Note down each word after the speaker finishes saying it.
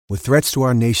With threats to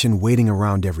our nation waiting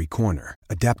around every corner,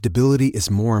 adaptability is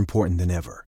more important than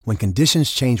ever. When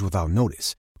conditions change without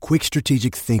notice, quick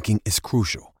strategic thinking is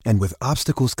crucial. And with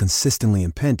obstacles consistently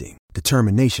impending,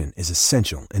 determination is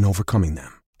essential in overcoming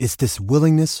them. It's this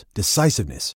willingness,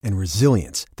 decisiveness, and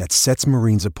resilience that sets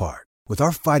Marines apart. With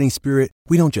our fighting spirit,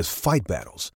 we don't just fight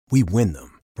battles, we win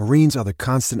them. Marines are the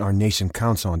constant our nation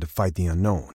counts on to fight the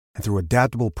unknown. And through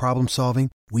adaptable problem solving,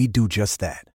 we do just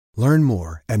that. Learn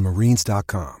more at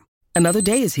marines.com. Another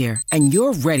day is here, and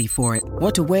you're ready for it.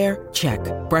 What to wear? Check.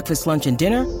 Breakfast, lunch, and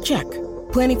dinner? Check.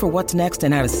 Planning for what's next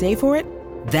and how to save for it?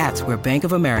 That's where Bank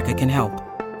of America can help.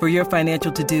 For your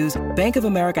financial to-dos, Bank of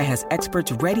America has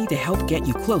experts ready to help get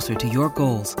you closer to your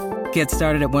goals. Get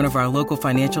started at one of our local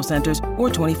financial centers or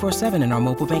 24/7 in our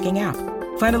mobile banking app.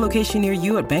 Find a location near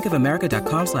you at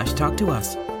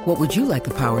bankofamerica.com/talktous. What would you like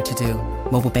the power to do?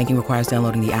 Mobile banking requires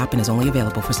downloading the app and is only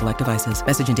available for select devices.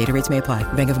 Message and data rates may apply.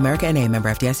 Bank of America N.A., member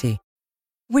FDIC.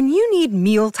 When you need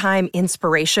mealtime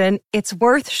inspiration, it's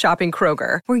worth shopping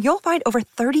Kroger, where you'll find over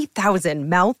 30,000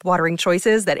 mouth-watering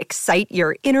choices that excite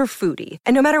your inner foodie.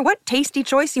 And no matter what tasty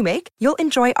choice you make, you'll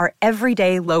enjoy our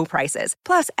everyday low prices,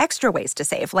 plus extra ways to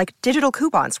save, like digital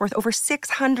coupons worth over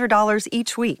 $600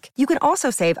 each week. You can also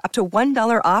save up to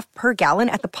 $1 off per gallon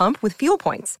at the pump with fuel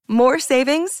points. More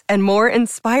savings and more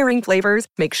inspiring flavors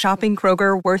make shopping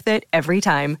Kroger worth it every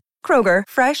time. Kroger,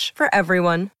 fresh for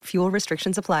everyone. Fuel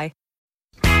restrictions apply.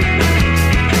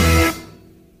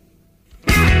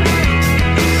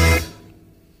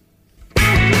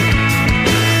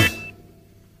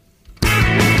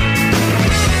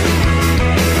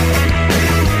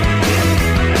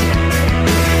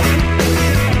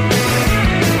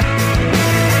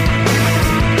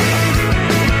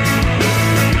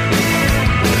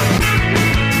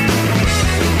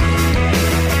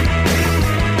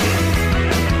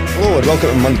 And welcome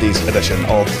to Monday's edition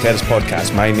of the Terrace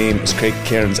Podcast. My name is Craig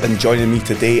Cairns, and joining me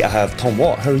today I have Tom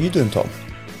Watt. How are you doing, Tom?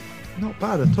 Not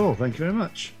bad at all, thank you very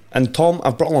much. And Tom,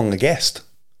 I've brought along a guest.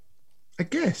 A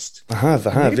guest? I have,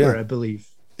 neighbour, yeah. I believe.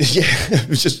 Yeah,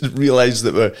 I just realised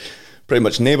that we're pretty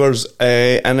much neighbours,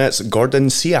 and it's Gordon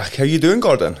Siak. How are you doing,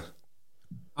 Gordon?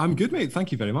 I'm good, mate.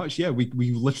 Thank you very much. Yeah,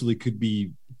 we literally could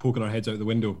be poking our heads out the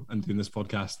window and doing this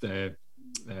podcast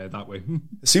that way.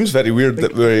 It seems very weird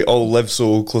that we all live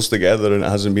so close together and it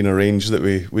hasn't been arranged that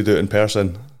we do it in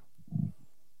person.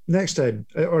 Next time,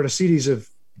 or a series of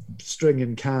string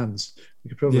and cans, we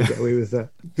could probably get away with that.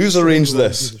 Who's arranged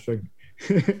this?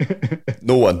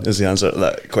 No one is the answer to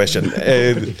that question.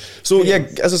 So yeah,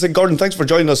 as I said, Gordon, thanks for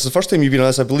joining us. It's the first time you've been on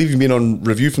this. I believe you've been on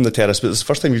Review from the Terrace, but it's the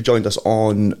first time you've joined us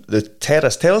on the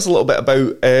Terrace. Tell us a little bit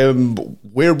about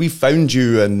where we found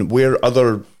you and where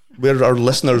our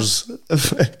listeners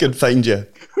can find you.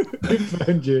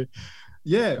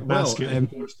 Yeah, well,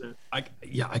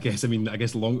 I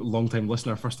guess long time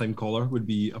listener, first time caller would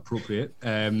be appropriate.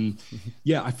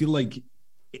 Yeah, I feel like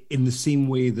in the same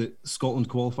way that Scotland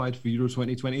qualified for Euro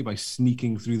 2020 by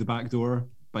sneaking through the back door,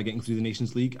 by getting through the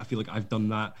Nations League, I feel like I've done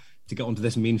that to get onto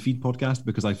this main feed podcast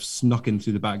because I've snuck in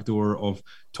through the back door of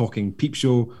talking Peep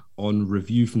Show on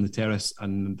Review from the Terrace,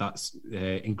 and that's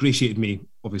ingratiated me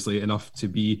obviously enough to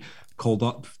be called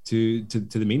up to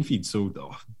the main feed. So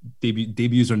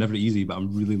debuts are never easy, but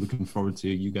I'm really looking forward to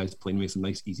you guys playing me some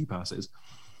nice easy passes.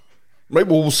 Right,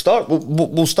 well we'll start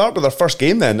with our first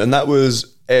game then, and that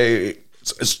was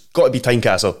it's got to be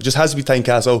Tynecastle. It just has to be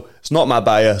Tynecastle. It's not my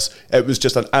bias. It was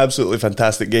just an absolutely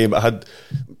fantastic game. It had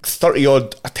 30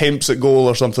 odd attempts at goal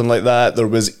or something like that. There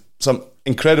was some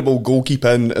incredible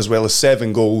goalkeeping as well as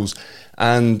 7 goals.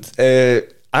 And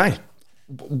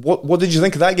what did you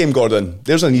think of that game, Gordon?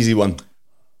 There's an easy one.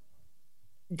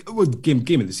 Well,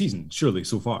 game of the season, surely,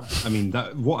 so far. I mean,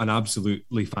 what an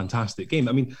absolutely fantastic game.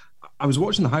 I mean, I was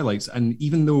watching the highlights, and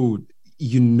even though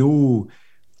you know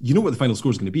what the final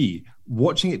score is going to be,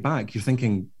 watching it back, you're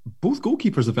thinking both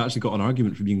goalkeepers have actually got an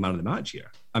argument for being man of the match here.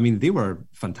 I mean, they were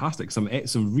fantastic. Some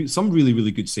really,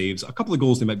 really good saves. A couple of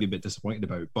goals they might be a bit disappointed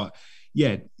about, but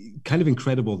yeah, kind of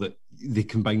incredible that they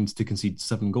combined to concede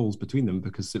 7 goals between them,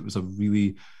 because it was a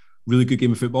really, really good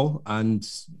game of football, and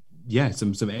yeah,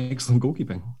 some excellent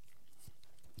goalkeeping.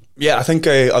 Yeah, I think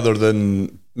other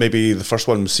than maybe the first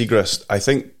one was Siegrist, I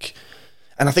think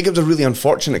it was a really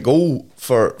unfortunate goal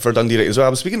for Dundee United as well. I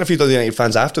was speaking to a few Dundee United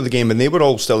fans after the game, and they were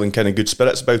all still in kind of good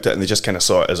spirits about it, and they just kind of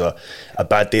saw it as a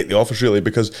bad day at the office, really,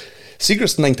 because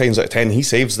Siegrist 9 times out of 10, he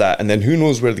saves that, and then who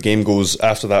knows where the game goes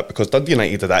after that, because Dundee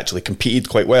United had actually competed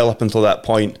quite well up until that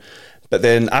point. But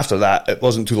then after that, it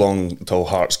wasn't too long until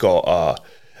Hearts got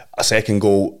a second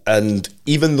goal, and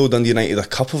even though Dundee United a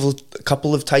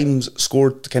couple of times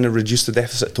scored to kind of reduce the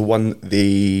deficit to 1,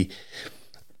 they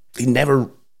never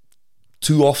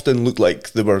too often looked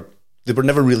like they were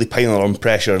never really piling on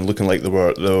pressure and looking like they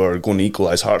were going to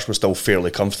equalise. Hearts were still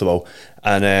fairly comfortable,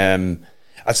 and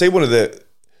I'd say one of the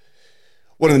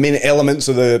main elements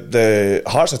of the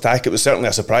Hearts attack, it was certainly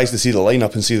a surprise to see the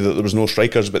lineup and see that there was no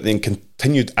strikers, but the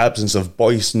continued absence of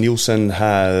Boyce. Nielsen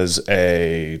has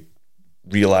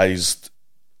realised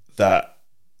that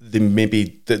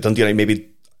Dundee United maybe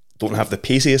don't have the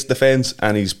paciest defence,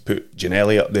 and he's put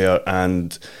Ginnelly up there,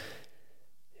 and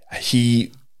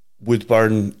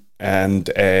Woodburn and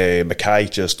Mackay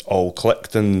just all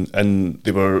clicked, and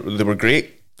they were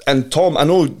great. And Tom, I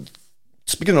know,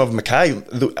 speaking of Mackay,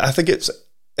 I think it's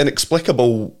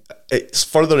inexplicable. It's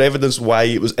further evidence why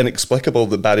it was inexplicable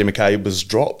that Barry Mackay was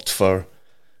dropped for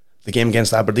the game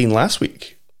against Aberdeen last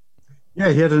week. Yeah,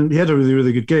 he had a really,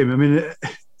 really good game. I mean,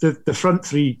 the front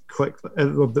three clicked,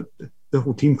 the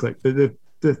whole team clicked, but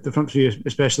the front three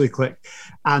especially clicked,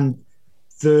 and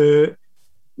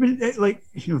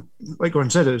like Gordon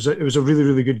said, it was a really,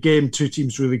 really good game. Two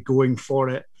teams really going for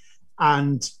it,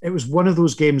 and it was one of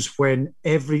those games when,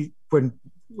 as you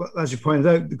pointed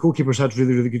out, the goalkeepers had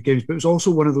really, really good games, but it was also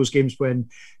one of those games when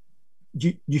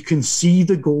you can see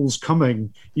the goals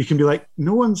coming. You can be like,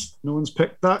 no one's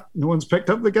picked that. No one's picked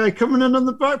up the guy coming in on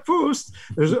the back post.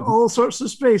 There's all sorts of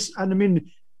space, and I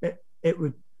mean, it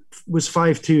was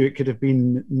 5-2. It could have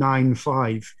been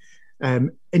 9-5.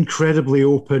 Incredibly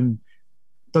open.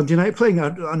 Dundee United playing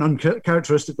an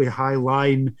uncharacteristically high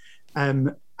line,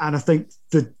 and I think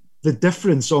the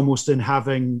difference almost in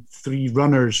having three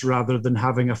runners rather than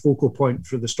having a focal point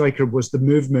for the striker was the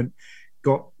movement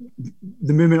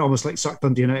almost like sucked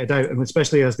Dundee United out, and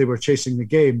especially as they were chasing the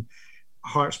game,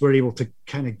 Hearts were able to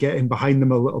kind of get in behind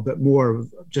them a little bit more.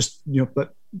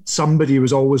 But somebody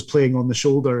was always playing on the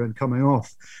shoulder and coming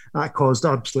off. That caused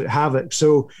absolute havoc.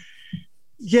 So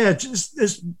yeah,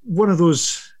 it's one of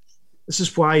those. This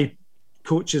is why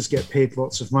coaches get paid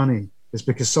lots of money, is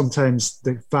because sometimes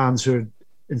the fans who are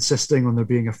insisting on there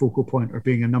being a focal point or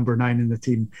being a number 9 in the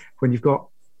team, when you've got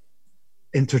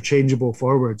interchangeable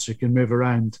forwards who can move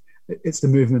around, it's the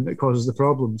movement that causes the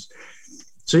problems.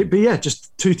 So, but yeah,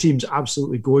 just two teams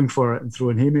absolutely going for it and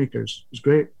throwing haymakers. It was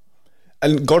great.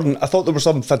 And Gordon, I thought there were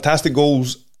some fantastic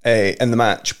goals in the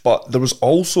match, but there was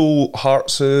also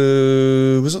Hearts,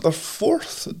 was it their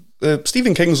fourth?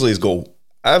 Stephen Kingsley's goal.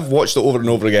 I've watched it over and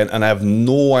over again, and I have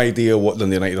no idea what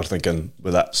Dundee United are thinking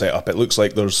with that setup. It looks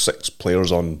like there's 6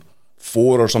 players on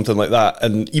 4 or something like that,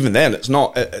 and even then, it's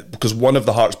not, because one of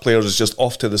the Hearts players is just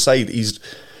off to the side.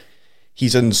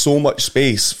 He's in so much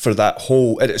space for that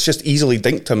hole, and it's just easily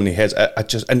dinked him, and he heads. And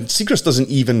Siegrist doesn't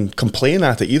even complain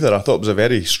at it either. I thought it was a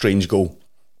very strange goal.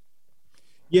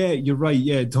 Yeah, you're right.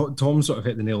 Yeah, Tom sort of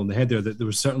hit the nail on the head there. That there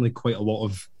was certainly quite a lot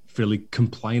of fairly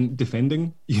compliant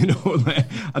defending.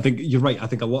 I think you're right. I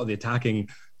think a lot of the attacking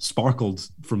sparkled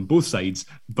from both sides,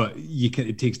 but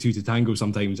it takes 2 to tango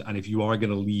sometimes. And if you are going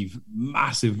to leave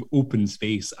massive open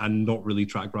space and not really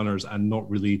track runners and not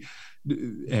really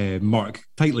mark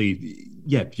tightly,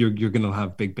 yeah, you're going to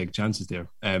have big chances there.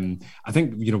 I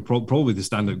think probably the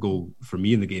standout goal for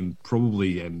me in the game,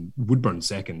 probably Woodburn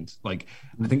second. Like,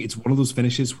 I think it's one of those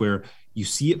finishes where you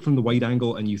see it from the wide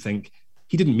angle and you think,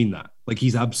 he didn't mean that. Like,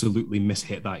 he's absolutely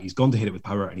mishit that. He's gone to hit it with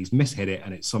power and he's mishit it,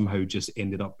 and it somehow just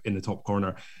ended up in the top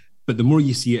corner. But the more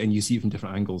you see it and you see it from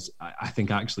different angles, I think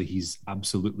actually he's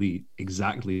absolutely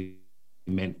exactly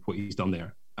meant what he's done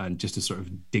there, and just to sort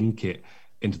of dink it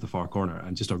into the far corner,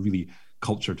 and just a really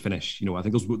cultured finish. I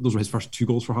think those were his first 2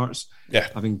 goals for Hearts,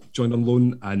 having joined on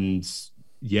loan. And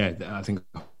yeah, I think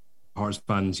Hearts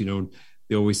fans,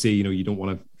 they always say, you don't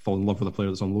want to fall in love with a player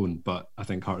that's on loan, but I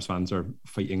think Hearts fans are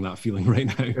fighting that feeling right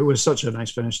now. It was such a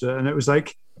nice finish there, and it was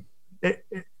like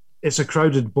it's a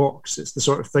crowded box. It's the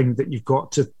sort of thing that you've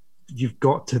got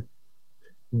to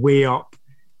weigh up.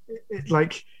 It's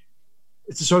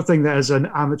the sort of thing that as an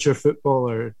amateur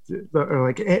footballer,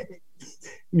 or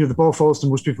the ball falls to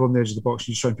most people on the edge of the box.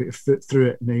 You just try and put your foot through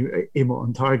it and aim it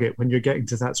on target. When you're getting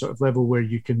to that sort of level where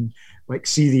you can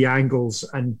see the angles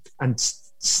and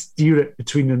steer it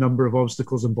between a number of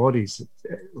obstacles and bodies,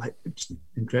 it's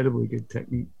incredibly good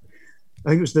technique. I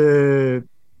think it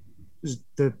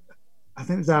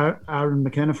was Aaron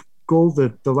McKenna goal,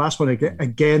 the last one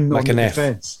again on the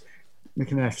defence.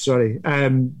 McKenna, sorry.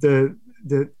 The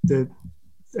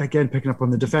again picking up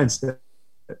on the defence.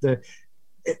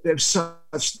 It was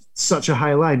such a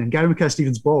high line, and Gary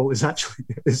Mackay-Stephens' ball is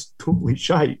totally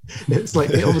shite. It's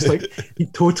almost like he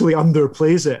totally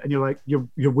underplays it, and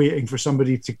you're waiting for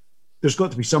somebody to. There's got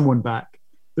to be someone back.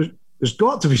 There's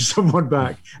got to be someone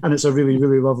back, and it's a really,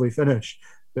 really lovely finish.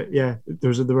 But yeah,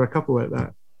 there were a couple like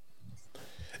that.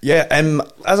 Yeah,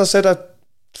 as I said,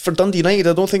 for Dundee United,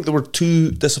 I don't think they were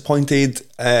too disappointed,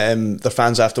 their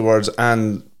fans afterwards,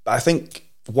 and I think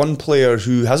one player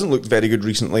who hasn't looked very good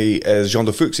recently is Jean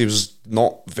de Fuchs. He wasn't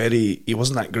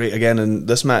that great again in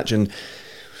this match, and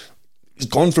he's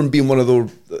gone from being one of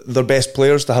their best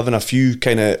players to having a few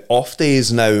kind of off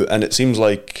days now, and it seems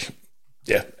like,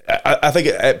 I think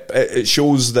it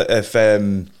shows that if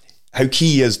how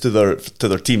key he is to their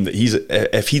team, that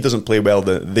if he doesn't play well,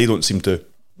 then they don't seem to.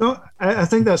 No, I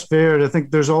think that's fair. I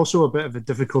think there's also a bit of a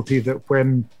difficulty that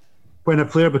when a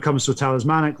player becomes so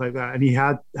talismanic like that, and he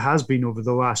has been over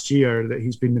the last year, that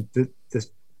he's been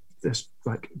this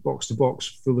like box to box,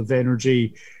 full of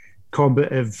energy,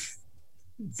 combative,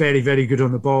 very, very good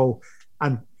on the ball,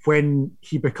 and when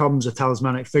he becomes a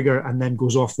talismanic figure and then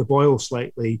goes off the boil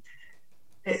slightly,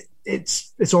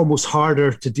 it's almost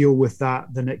harder to deal with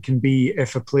that than it can be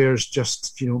if a player's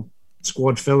just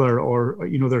squad filler, or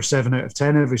they're 7 out of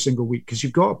 10 every single week, because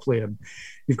you've got to play him.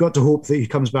 You've got to hope that he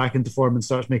comes back into form and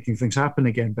starts making things happen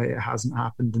again, but it hasn't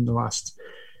happened in the last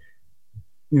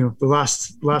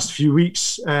few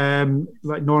weeks.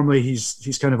 Like normally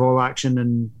he's kind of all action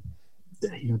and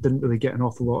didn't really get an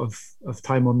awful lot of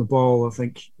time on the ball. I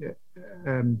think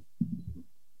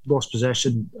lost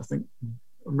possession. I think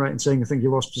I'm right in saying I think he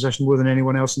lost possession more than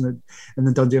anyone else in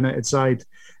the Dundee United side,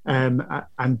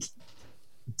 and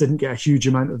didn't get a huge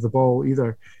amount of the ball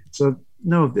either. So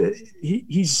no,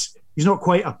 he's not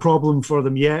quite a problem for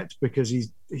them yet, because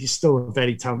he's still a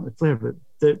very talented player, but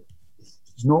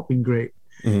he's not been great.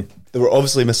 Mm-hmm. They were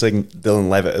obviously missing Dylan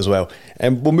Levitt as well.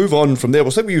 We'll move on from there.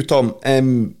 We'll start with you,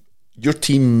 Tom. Your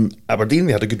team, Aberdeen,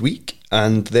 they had a good week,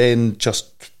 and then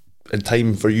just in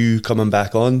time for you coming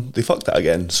back on, they fucked it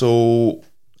again. So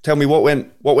tell me what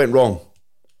went wrong.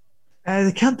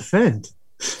 They can't defend.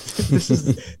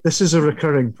 This is a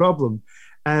recurring problem.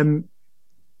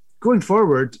 Going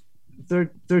forward,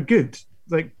 they're good.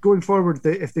 Like going forward,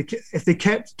 if they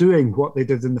kept doing what they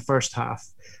did in the first half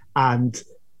and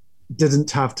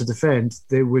didn't have to defend,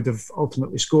 they would have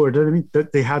ultimately scored. I mean,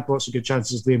 they had lots of good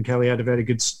chances. Liam Kelly had a very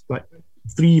good,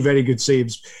 3 very good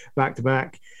saves back to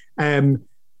back.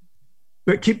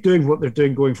 But keep doing what they're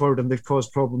doing going forward, and they've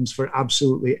caused problems for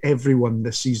absolutely everyone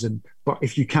this season. But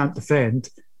if you can't defend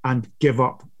and give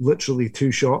up literally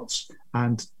 2 shots,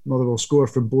 and Motherwell score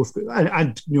from both,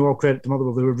 and all credit to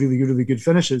Motherwell, they were really, really good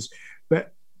finishes.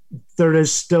 But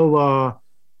there's still a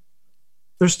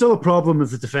problem with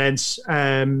the defence.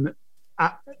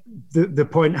 The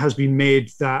point has been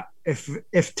made that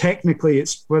if technically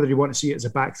it's whether you want to see it as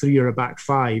a back 3 or a back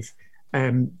 5,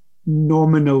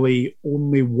 nominally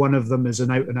only one of them is an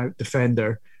out-and-out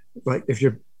defender. Like if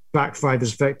your back 5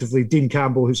 is effectively Dean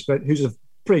Campbell, who's a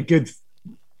pretty good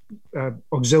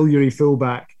auxiliary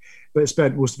fullback, but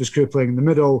spent most of his career playing in the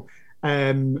middle.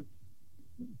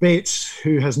 Bates,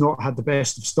 who has not had the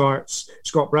best of starts.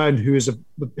 Scott Brown, who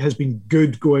has been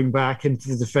good going back into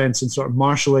the defence and sort of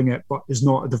marshalling it, but is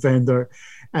not a defender.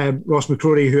 Ross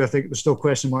McCrory, who I think there's still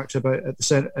question marks about at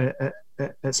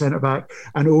centre back,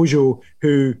 and Ojo,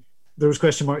 who there was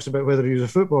question marks about whether he was a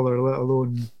footballer, let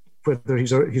alone whether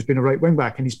he's been a right wing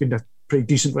back, and he's been a pretty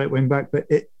decent right wing back. But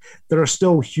there are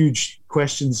still huge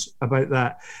questions about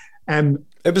that.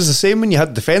 It was the same when you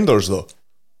had defenders, though.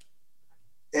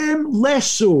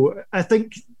 Less so. I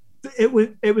think it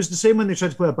was the same when they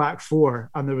tried to play a back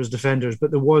 4 and there was defenders, but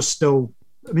there was still.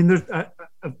 I mean,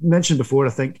 I've mentioned before, I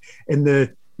think in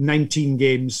the 19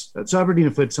 games, so Aberdeen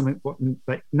have played something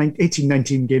like 18,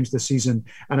 19 games this season,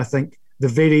 and I think the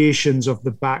variations of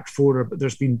the back 4, but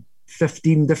there's been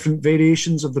 15 different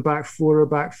variations of the back 4 or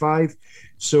back 5.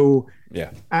 So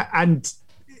yeah, and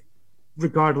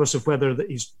regardless of whether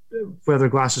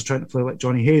Glass is trying to play like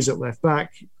Johnny Hayes at left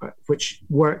back, which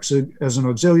works as an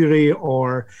auxiliary,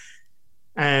 or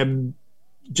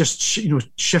just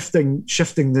shifting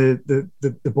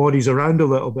the bodies around a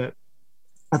little bit.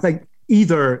 I think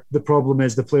either the problem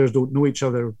is the players don't know each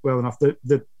other well enough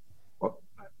to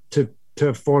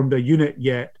have formed a unit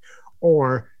yet,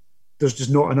 or there's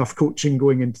just not enough coaching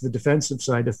going into the defensive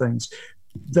side of things.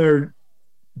 They're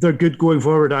good going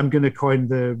forward. I'm going to coin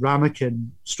the Ramekin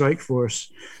strike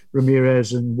force,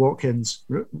 Ramirez and Watkins,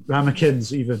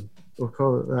 Ramekins even, we'll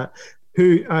call it that,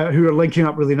 who are linking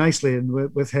up really nicely, and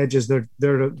with Hedges, they're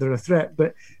a threat.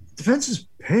 But defense is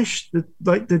pish.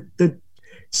 The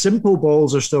simple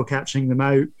balls are still catching them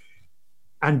out,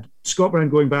 and Scott Brown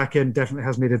going back in definitely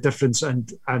has made a difference.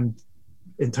 And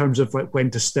in terms of like when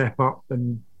to step up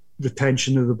and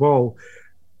retention of the ball,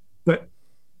 but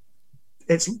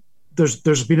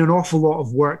there's been an awful lot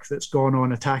of work that's gone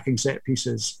on attacking set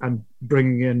pieces, and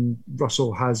bringing in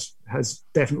Russell has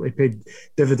definitely paid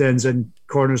dividends, and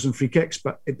corners and free kicks,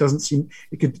 but it doesn't seem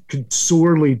it could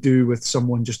sorely do with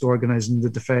someone just organising the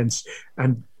defence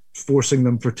and forcing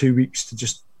them for 2 weeks to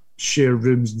just share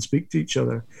rooms and speak to each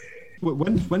other.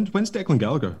 When's Declan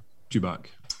Gallagher due back?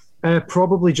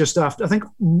 Probably just after. I think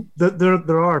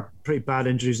there are pretty bad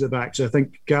injuries at the back, so I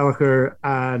think Gallagher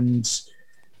and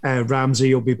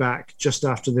Ramsey will be back just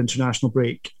after the international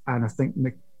break, and I think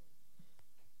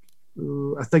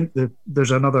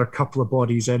there's another couple of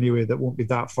bodies anyway that won't be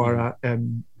that far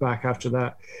back after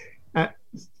that, and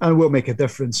it will make a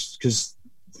difference because,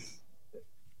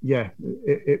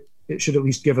 it should at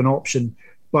least give an option.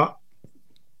 But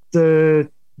there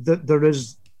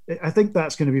is, I think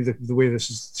that's going to be the way this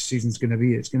season's going to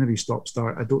be. It's going to be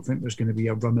stop-start. I don't think there's going to be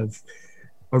a run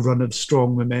of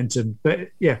strong momentum. But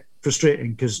yeah,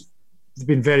 frustrating because they've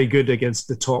been very good against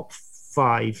the top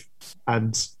 5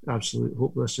 and absolutely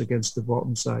hopeless against the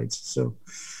bottom sides. So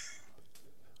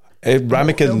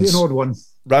Ramekins, an odd one.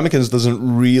 Ramekins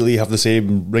doesn't really have the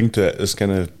same ring to it as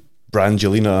kind of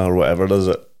Brangelina or whatever, does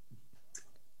it?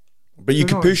 But you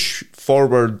could push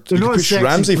forward. You could push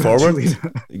Ramsey forward.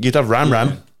 You'd have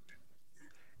Ram.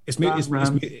 It's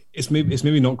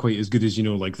maybe not quite as good as,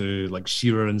 like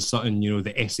Shearer and Sutton,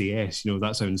 the SAS,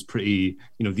 that sounds pretty,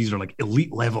 these are like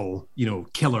elite level,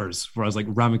 killers, whereas like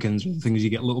ramekins are the things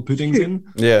you get little puddings in.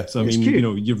 Yeah. So I mean,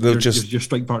 your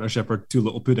strike partnership are 2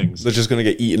 little puddings. They're just going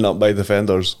to get eaten up by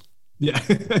defenders. Yeah.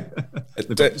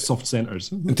 They've got soft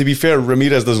centres. And to be fair,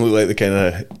 Ramirez doesn't look like the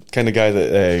kind of guy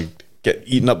that get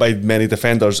eaten up by many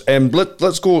defenders.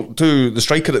 Let's go to the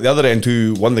striker at the other end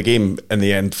who won the game in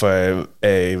the end for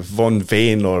Von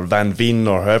Veen or Van Veen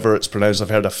or however it's pronounced. I've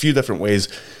heard a few different ways.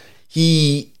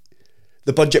 The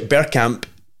budget Bergkamp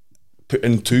put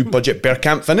in 2 budget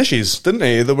Bergkamp finishes, didn't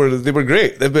he? They were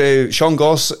great. Sean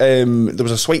Goss, there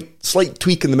was a slight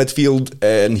tweak in the midfield,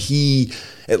 and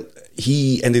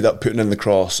he ended up putting in the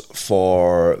cross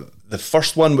for the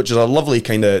first one, which is a lovely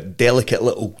kind of delicate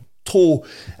little toe,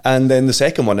 and then the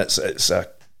second one, it's not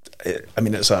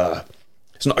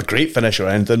a great finish or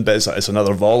anything, but it's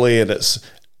another volley, and it's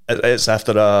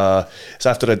after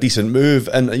a decent move.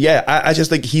 And yeah, I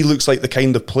just think he looks like the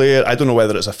kind of player, I don't know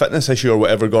whether it's a fitness issue or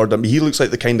whatever, Gordon, but he looks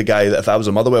like the kind of guy that if I was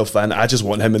a Motherwell fan, I just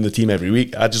want him in the team every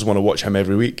week. I just want to watch him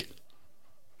every week.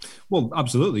 Well,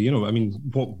 absolutely.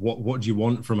 What do you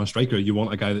want from a striker? You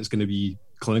want a guy that's going to be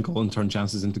clinical and turn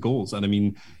chances into goals. And I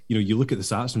mean, you look at the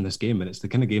stats from this game, and it's the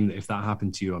kind of game that if that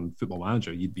happened to you on Football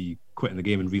Manager, you'd be quitting the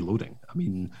game and reloading. I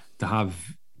mean, to have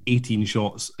 18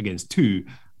 shots against 2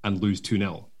 and lose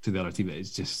 2-0 to the other team,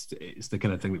 it's the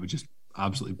kind of thing that would just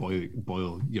absolutely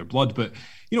boil your blood. But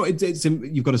it's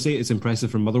you've got to say it's impressive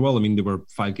from Motherwell. I mean, there were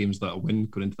 5 games without a win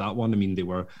going into that one. I mean, they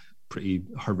were pretty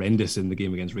horrendous in the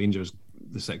game against Rangers,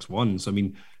 the 6-1. So I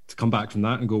mean, to come back from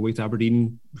that and go away to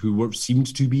Aberdeen, who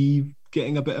seemed to be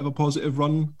getting a bit of a positive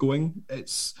run going,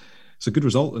 it's a good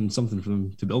result and something for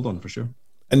them to build on for sure.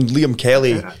 And Liam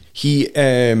Kelly, he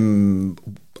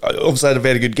obviously had a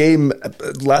very good game.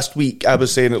 Last week I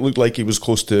was saying it looked like he was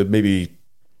close to maybe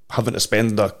having to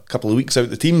spend a couple of weeks out of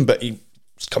the team, but he's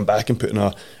come back and put in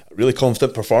a really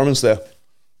confident performance there.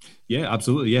 Yeah,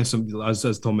 absolutely. Yeah,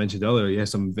 as Tom mentioned earlier, yeah,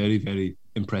 some very, very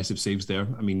impressive saves there.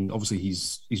 I mean, obviously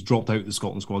he's dropped out the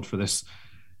Scotland squad for this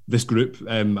group.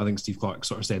 I think Steve Clarke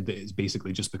sort of said that it's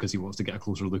basically just because he wants to get a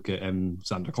closer look at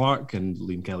Zander Clark, and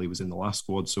Liam Kelly was in the last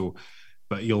squad. So,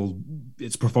 but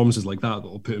it's performances like that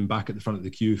will put him back at the front of the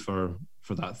queue for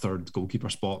that 3rd goalkeeper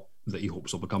spot that he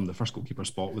hopes will become the 1st goalkeeper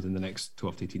spot within the next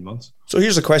 12 to 18 months. So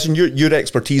here's a question: your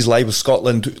expertise live with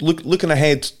Scotland, looking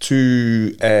ahead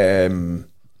to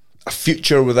a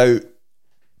future without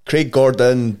Craig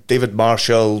Gordon, David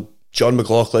Marshall, John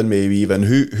McLaughlin, maybe even.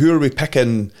 Who are we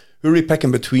picking? Who are we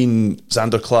picking between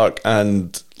Zander Clark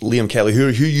and Liam Kelly? Who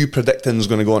you predicting is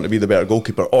going to go on to be the better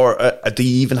goalkeeper? Or do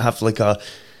you even have like a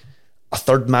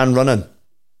 3rd man running?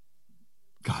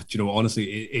 God, honestly,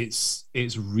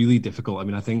 it's really difficult. I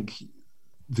mean, I think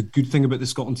the good thing about the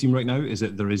Scotland team right now is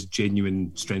that there is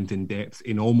genuine strength in depth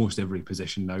in almost every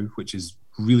position now, which is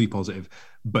really positive.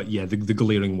 But yeah, the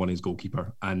glaring one is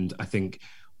goalkeeper. And I think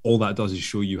all that does is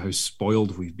show you how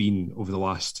spoiled we've been over the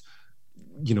last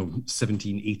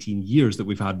 17, 18 years that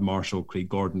we've had Marshall, Craig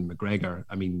Gordon, McGregor.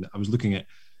 I mean, I was looking at,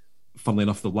 funnily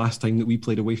enough, the last time that we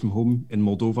played away from home in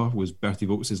Moldova was Bertie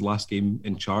Vogts' last game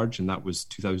in charge, and that was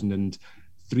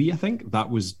 2003, I think. That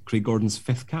was Craig Gordon's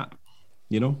 5th cap,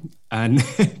 and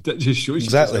that just shows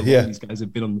exactly you how long these guys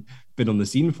have been on the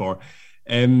scene for.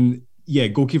 Yeah,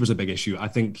 goalkeeper's a big issue. I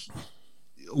think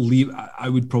I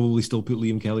would probably still put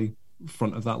Liam Kelly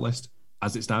front of that list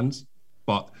as it stands,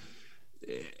 but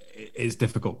it's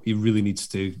difficult. He really needs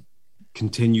to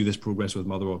continue this progress with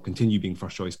Motherwell, continue being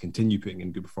first choice, continue putting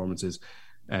in good performances,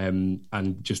 and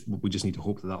we just need to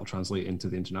hope that that'll translate into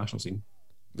the international scene.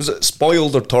 Was it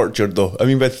spoiled or tortured though? I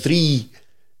mean, with 3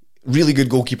 really good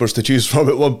goalkeepers to choose from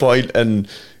at one point and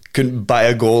couldn't buy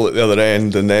a goal at the other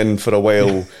end, and then for a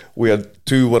while we had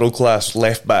 2 world-class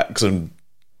left backs and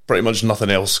pretty much nothing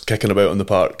else kicking about in the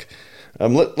park.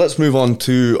 Let's move on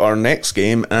to our next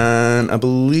game, and I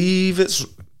believe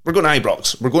we're going to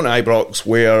Ibrox. We're going to Ibrox,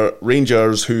 where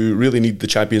Rangers, who really need the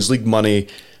Champions League money,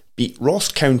 beat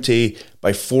Ross County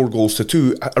by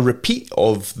 4-2, a repeat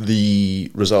of the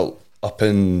result up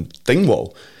in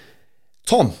Dingwall.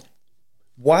 Tom,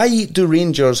 why do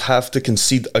Rangers have to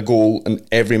concede a goal in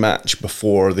every match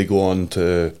before they go on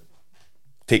to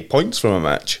take points from a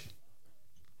match?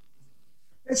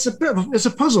 It's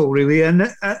a puzzle, really, and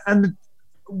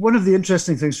one of the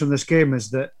interesting things from this game is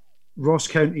that Ross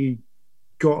County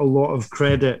got a lot of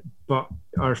credit, but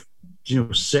are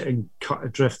sitting cut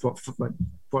adrift. What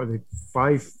are they?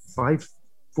 4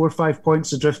 or 5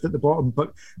 points adrift at the bottom,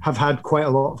 but have had quite a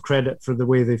lot of credit for the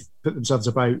way they've put themselves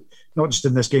about, not just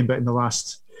in this game, but in the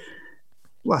last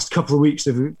couple of weeks.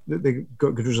 They got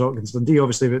a good result against Dundee,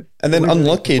 obviously, but and then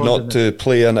unlucky not to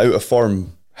play an out of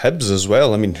form Hibs as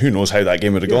well. I mean, who knows how that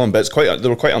game would have gone, but they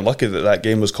were quite unlucky that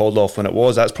game was called off when it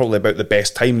was. That's probably about the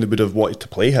best time they would have wanted to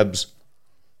play Hibs.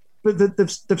 But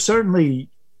they've certainly,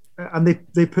 and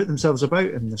they put themselves about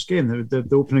in this game. The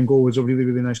opening goal was a really,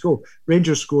 really nice goal.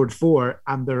 Rangers scored 4,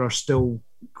 and there are still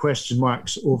question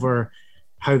marks over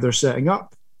how they're setting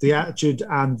up, the attitude,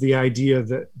 and the idea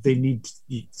that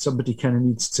somebody kind of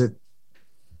needs to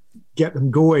get them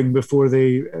going before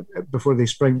they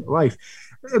spring to life.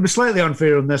 It was slightly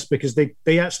unfair on this because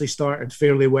they actually started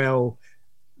fairly well.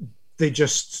 They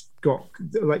just got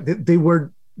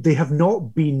they have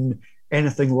not been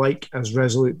anything like as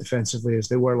resolute defensively as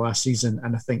they were last season,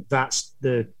 and I think that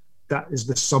is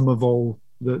the sum of all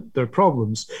their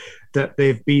problems, that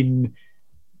they've been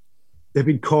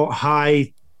caught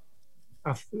high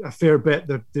a fair bit.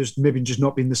 There's maybe just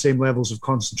not been the same levels of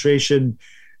concentration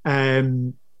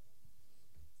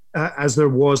as there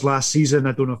was last season.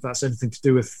 I don't know if that's anything to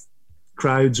do with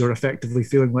crowds or effectively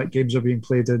feeling like games are being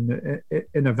played in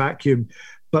a vacuum,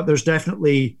 but there's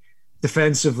definitely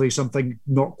defensively something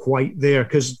not quite there,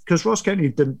 because Ross County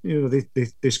didn't,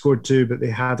 they scored 2, but they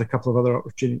had a couple of other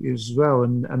opportunities as well,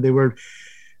 and they were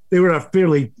a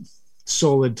fairly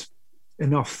solid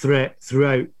enough threat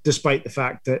throughout, despite the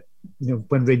fact that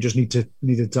when Rangers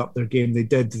needed to up their game, they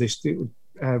did.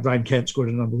 Ryan Kent scored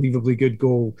an unbelievably good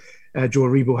goal. Joe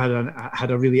Aribo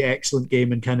had a really excellent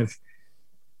game and kind of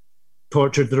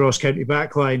tortured the Ross County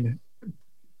backline.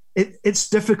 It's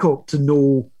difficult to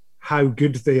know how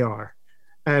good they are,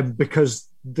 because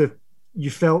you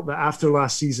felt that after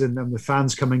last season and the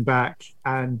fans coming back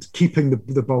and keeping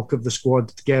the bulk of the squad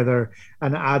together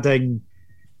and adding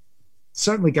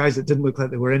certainly guys that didn't look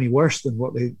like they were any worse than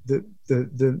what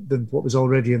than what was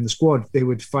already in the squad, they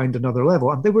would find another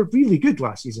level. And they were really good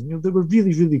last season. They were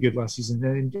really, really good last season.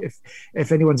 And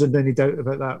if anyone's in any doubt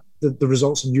about that, the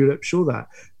results in Europe show that.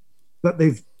 But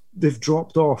they've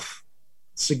dropped off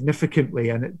significantly,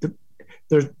 and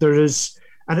there is,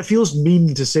 and it feels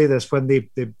mean to say this, when they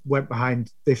went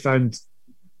behind, they found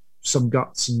some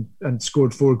guts and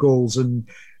scored 4 goals, and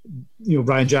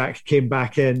Ryan Jack came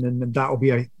back in, and that'll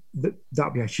be a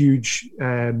huge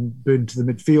boon to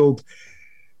the midfield.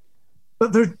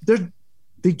 But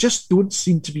they just don't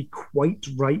seem to be quite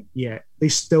right yet. They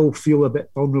still feel a bit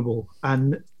vulnerable,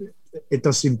 and it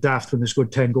does seem daft when they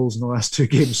scored 10 goals in the last 2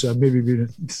 games, so maybe being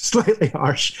slightly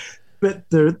harsh. But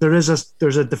there's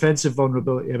a defensive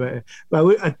vulnerability about it.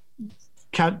 But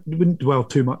I wouldn't dwell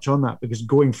too much on that, because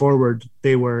going forward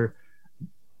they were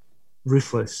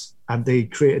ruthless and they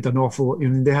created an awful.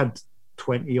 They had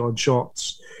 20 odd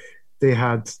shots. They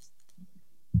had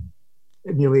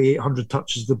nearly 800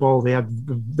 touches of the ball. They had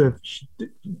the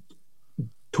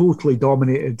totally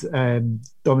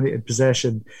dominated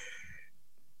possession.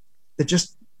 They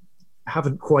just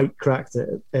haven't quite cracked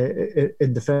it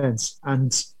in defence.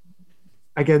 And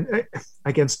again,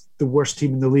 against the worst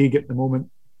team in the league at the moment,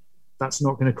 that's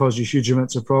not going to cause you huge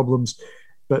amounts of problems.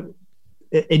 But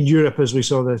in Europe, as we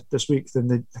saw this week, then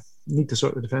they need to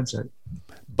sort the defence out.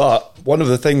 But one of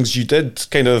the things you did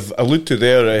kind of allude to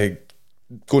there,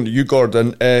 going to you,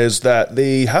 Gordon, is that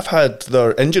they have had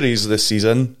their injuries this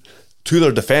season to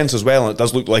their defence as well, and it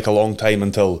does look like a long time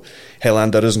until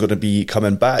Helander isn't going to be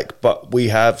coming back. But we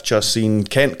have just seen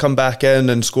Kent come back in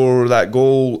and score that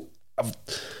goal. I'm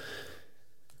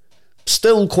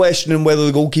still questioning whether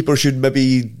the goalkeeper should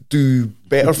maybe do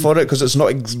better for it, because it's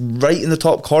not right in the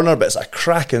top corner, but it's a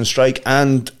cracking strike.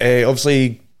 And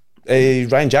obviously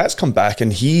Ryan Jack's come back,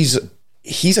 and he's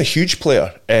a huge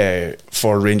player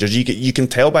for Rangers. You can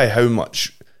tell by how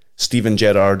much Steven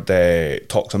Gerrard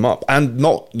talked him up, and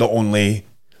not only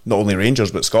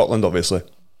Rangers but Scotland, obviously.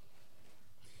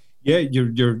 Yeah,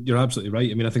 you're absolutely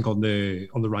right. I mean, I think on the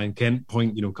Ryan Kent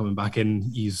point, coming back in,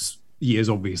 he is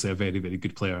obviously a very, very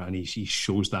good player, and he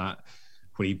shows that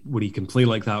when he can play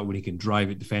like that, when he can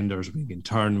drive at defenders, when he can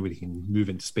turn, when he can move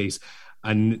into space,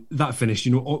 and that finish.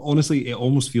 Honestly, it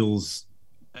almost feels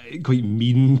quite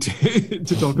mean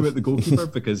to talk about the goalkeeper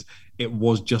because it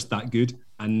was just that good,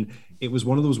 and it was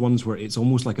one of those ones where it's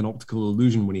almost like an optical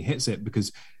illusion when he hits it,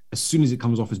 because as soon as it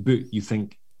comes off his boot, you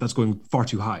think that's going far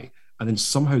too high. And then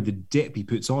somehow the dip he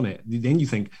puts on it, then you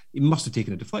think it must have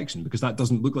taken a deflection, because that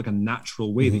doesn't look like a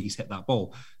natural way that he's hit that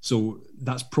ball. So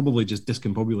that's probably just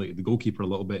discombobulated the goalkeeper a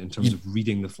little bit in terms of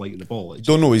reading the flight of the ball. You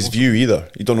don't know his view either.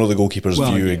 You don't know the goalkeeper's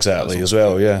view exactly as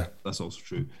well. True. Yeah, that's also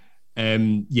true.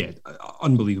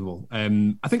 Unbelievable.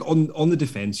 I think on the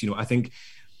defence, I think,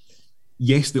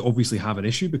 yes, they obviously have an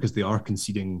issue because they are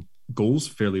conceding goals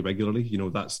fairly regularly.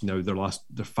 That's now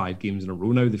their 5 games in a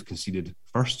row now. They've conceded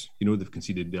first. They've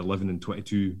conceded the 11 and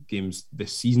 22 games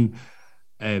this season.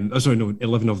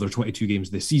 11 of their 22 games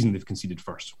this season they've conceded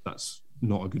first. That's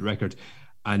not a good record.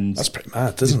 And that's pretty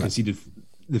mad, isn't it?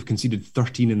 They've conceded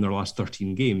 13 in their last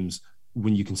 13 games.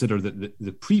 When you consider that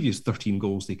the previous 13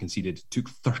 goals they conceded took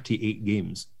 38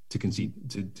 games to concede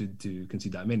to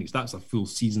concede that many. So that's a full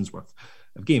season's worth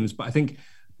of games. But I think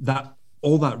that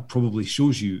all that probably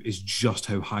shows you is just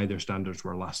how high their standards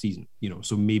were last season.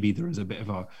 So maybe there is a bit of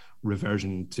a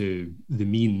reversion to the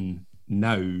mean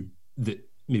now that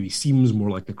maybe seems more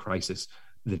like a crisis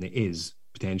than it is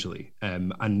potentially.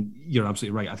 And you're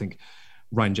absolutely right. I think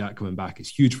Ryan Jack coming back is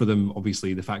huge for them.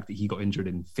 Obviously, the fact that he got injured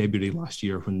in February last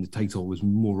year when the title was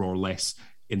more or less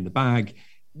in the bag,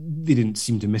 they didn't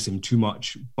seem to miss him too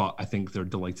much, but I think they're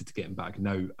delighted to get him back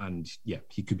now. And yeah,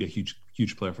 he could be a huge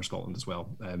player for Scotland as well.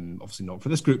 Obviously not for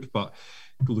this group, but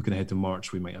looking ahead to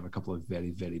March, we might have a couple of very,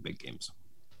 very big games.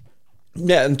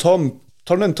 Yeah, and Tom,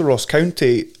 turning to Ross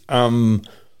County, I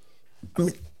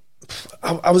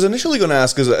was initially going to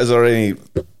ask, is there any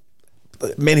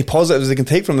many positives they can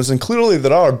take from this? And clearly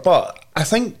there are, but I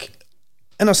think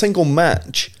in a single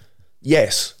match,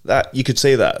 yes, that you could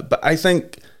say that. But I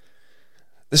think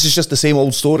this is just the same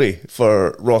old story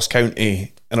for Ross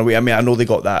County in a way. I mean, I know they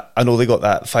got that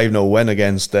 5-0 win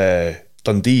against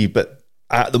Dundee, but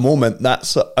at the moment,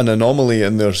 that's an anomaly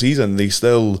in their season. They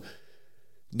still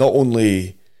not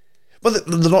only, well,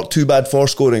 they're not too bad for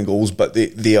scoring goals, but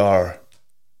they are,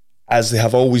 as they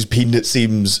have always been, it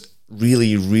seems,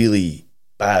 really, really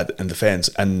bad in defence,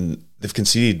 and they've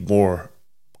conceded more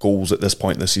goals at this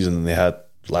point this season than they had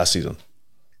last season.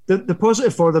 The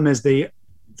positive for them is they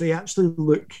actually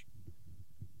look,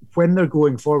 when they're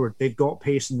going forward, they've got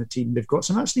pace in the team. They've got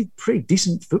some actually pretty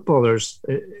decent footballers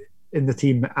in the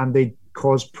team, and they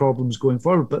cause problems going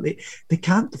forward. But they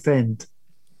can't defend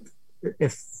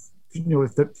if they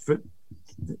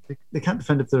can't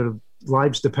defend if their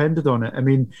lives depended on it. I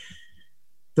mean,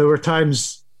 there were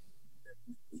times,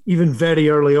 even very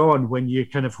early on, when you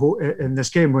kind of in this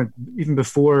game, when even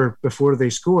before they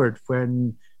scored,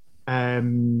 when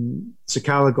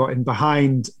Sakala got in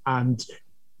behind and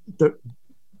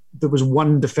there was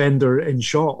one defender in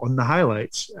shot on the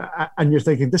highlights, and you're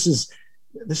thinking, this is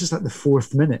like the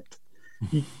 4th minute.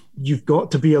 You've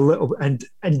got to be a little, and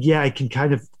yeah, I can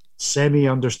kind of semi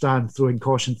understand throwing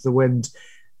caution to the wind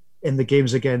in the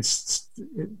games against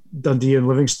Dundee and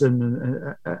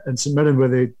Livingston and St Mirren,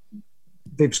 where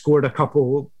they've scored a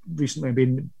couple recently,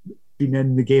 been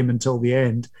in the game until the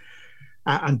end.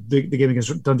 And the game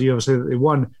against Dundee, obviously, that they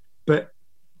won. But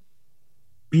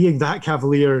being that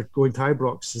cavalier going to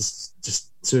Ibrox is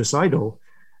just suicidal.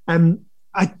 I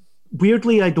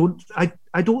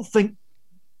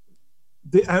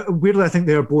think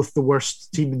they are both the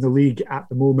worst team in the league at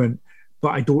the moment, but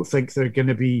I don't think they're going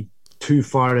to be too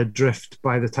far adrift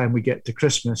by the time we get to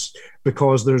Christmas,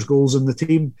 because there's goals in the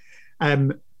team,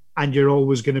 and you're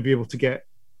always going to be able to get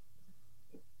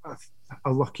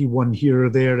a lucky one here or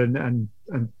there, and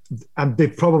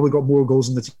they've probably got more goals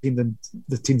in the team than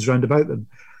the teams round about them.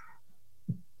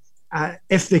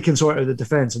 If they can sort out the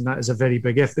defence, and that is a very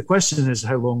big if. The question is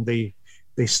how long they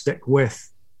stick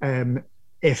with.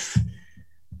 If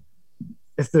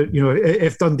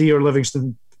Dundee or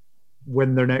Livingston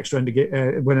win their next round of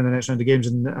winning the next round of games,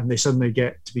 and they suddenly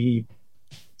get to be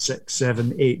 6,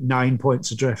 7, 8, 9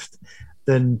 points adrift,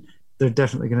 then they're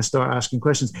definitely going to start asking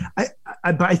questions. But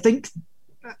I think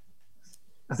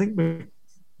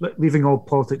leaving all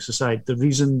politics aside, the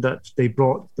reason that they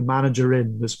brought the manager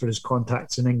in was for his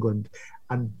contacts in England,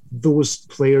 and those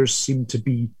players seem to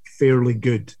be fairly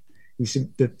good.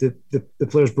 The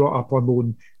players brought up on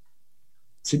loan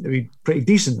seem to be pretty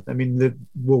decent. I mean, they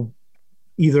will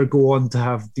either go on to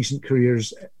have decent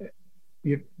careers.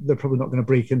 They're probably not going to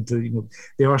break into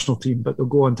the Arsenal team, but they'll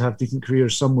go on to have decent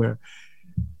careers somewhere.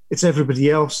 It's everybody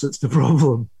else that's the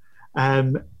problem,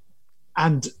 and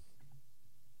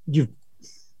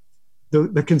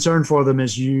the concern for them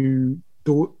is you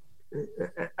don't.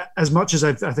 As much as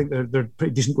I think they're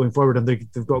pretty decent going forward, and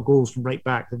they've got goals from right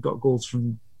back, they've got goals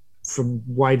from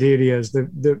wide areas.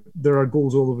 There are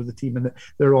goals all over the team, and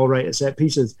they're all right at set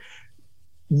pieces.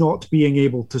 Not being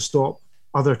able to stop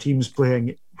other teams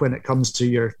playing when it comes to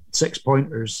your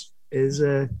 6-pointers is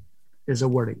a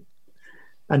worry.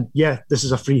 And yeah, this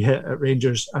is a free hit at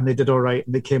Rangers, and they did all right,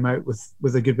 and they came out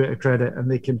with a good bit of credit,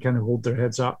 and they can kind of hold their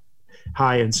heads up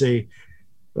high and say,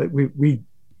 like, we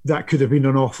that could have been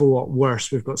an awful lot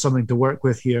worse. We've got something to work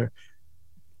with here.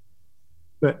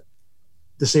 But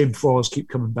the same flaws keep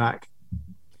coming back.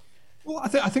 Well, I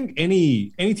think any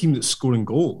team that's scoring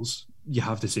goals, you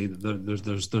have to say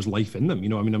that there's life in them.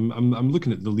 I mean, I'm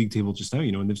looking at the league table just now,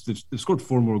 and they've scored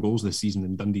 4 more goals this season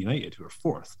than Dundee United, who are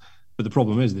 4th. But the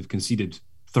problem is they've conceded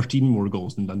 13 more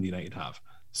goals than Dundee United have.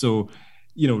 So,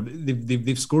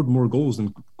 they've scored more goals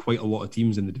than quite a lot of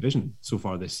teams in the division so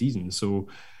far this season. So,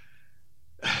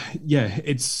 yeah,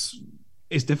 it's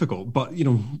difficult, but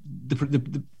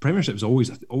the Premiership is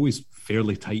always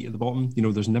fairly tight at the bottom.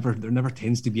 There never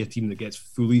tends to be a team that gets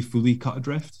fully cut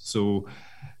adrift. So,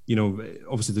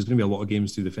 obviously there's going to be a lot of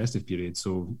games through the festive period.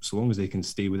 So long as they can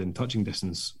stay within touching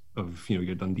distance of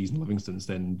your Dundees and Livingstons,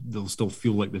 then they'll still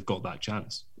feel like they've got that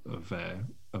chance of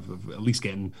at least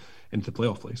getting into the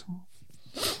playoff place.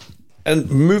 And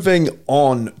moving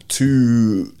on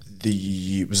to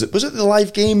was it the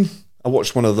live game? I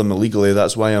watched one of them illegally.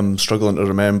 That's why I'm struggling to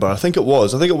remember. I think it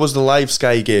was the live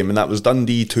Sky game, and that was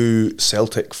Dundee 2,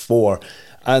 Celtic 4.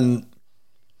 And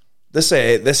this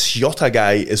Jota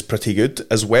guy is pretty good,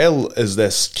 as well as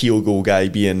this Kyogo guy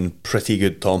being pretty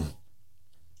good, Tom.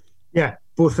 Yeah,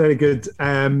 both very good.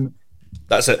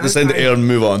 That's it. Let's end the air and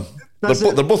move on. They're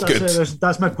both good.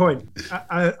 That's my point.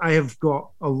 I have got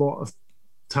a lot of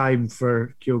time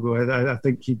for Kyogo. I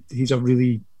think he's a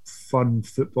really fun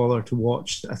footballer to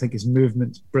watch. I think his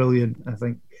movement's brilliant. I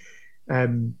think,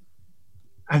 and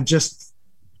just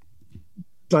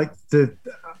like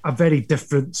a very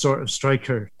different sort of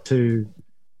striker to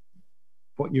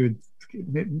what you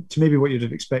would, to maybe what you'd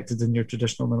have expected in your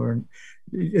traditional number,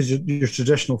 is your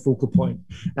traditional focal point.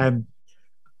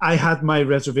 I had my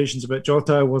reservations about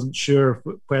Jota. I wasn't sure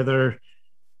whether,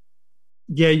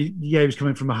 he was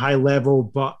coming from a high level,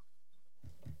 but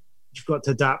you've got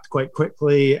to adapt quite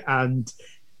quickly. And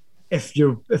if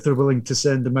they're willing to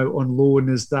send him out on loan,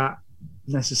 is that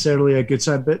necessarily a good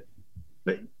sign? But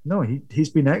no, he's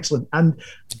been excellent. And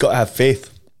you've got to have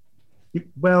faith.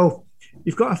 Well,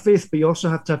 you've got to have faith, but you also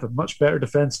have to have a much better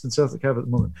defence than Celtic have at the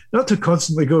moment. Not to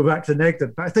constantly go back to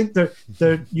negative, but I think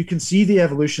you can see the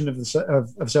evolution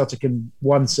of Celtic in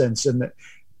one sense, in that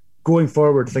going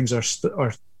forward things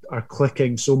are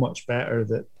clicking so much better,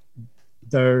 that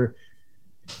they're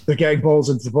getting balls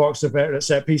into the box, they're better at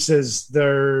set pieces,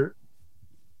 the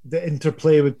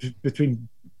interplay between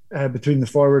the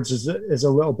forwards is a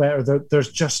little better.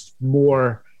 There's just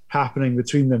more happening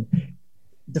between them.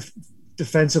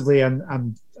 Defensively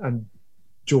and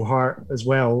Joe Hart as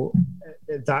well,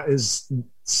 that is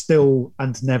still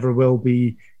and never will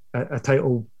be a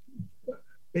title.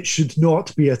 It should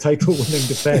not be a title winning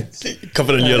defence.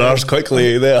 Covering your arse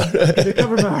quickly there. They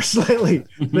cover my arse slightly,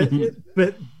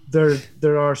 but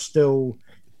there are still.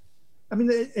 I mean,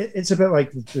 it's a bit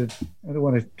like I don't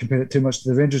want to compare it too much to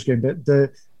the Rangers game,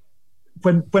 but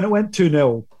when it went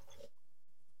 2-0,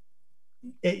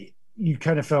 you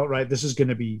kind of felt, right, this is going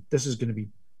to be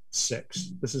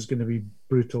 6. This is going to be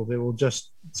brutal.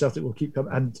 Celtic will keep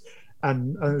coming,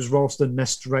 and as Ralston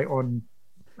missed right on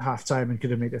half time and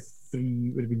could have made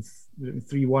would have been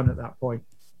 3-1 at that point,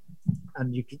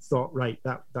 and you thought, right,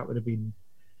 that would have been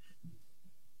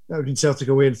Celtic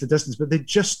away into the distance. But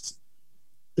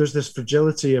there's this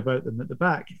fragility about them at the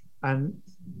back, and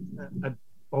I'm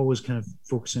always kind of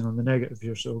focusing on the negative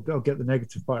here, so I'll get the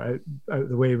negative part out of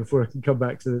the way before I can come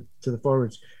back to the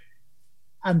forwards.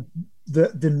 And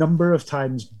the number of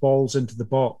times balls into the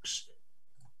box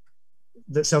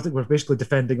that Celtic were basically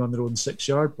defending on their own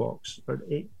 6-yard box, or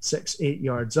 8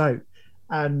 yards out,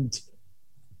 and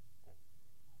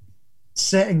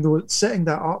setting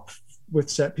that up with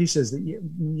set pieces. That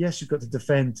yes, you've got to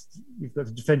defend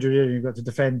your area, you've got to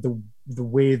defend the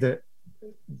way that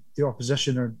the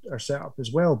opposition are set up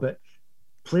as well. But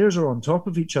players are on top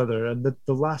of each other. And the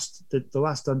last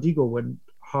Dundee goal, when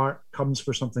Hart comes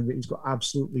for something that he's got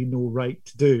absolutely no right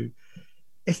to do,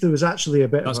 if there was actually a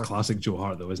bit that's of classic Joe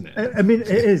Hart, though, isn't it? I mean, it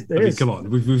is. I mean, come on,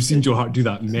 we've seen Joe Hart do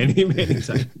that many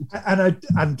times.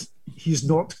 And he's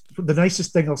not. The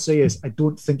nicest thing I'll say is I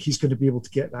don't think he's going to be able to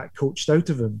get that coached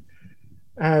out of him.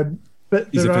 But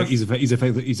he's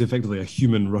effectively a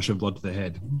human rush of blood to the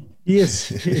head. He is.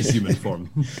 His human form.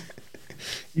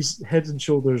 He's head and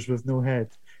shoulders with no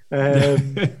head. But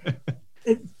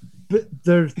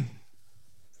there's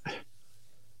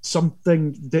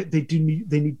something that they do need.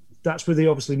 They need. That's where they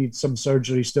obviously need some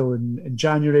surgery still in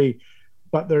January.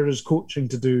 But there is coaching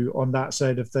to do on that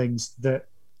side of things that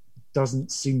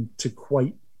doesn't seem to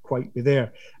quite be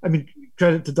there. I mean,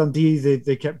 credit to Dundee,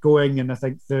 they kept going, and I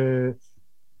think their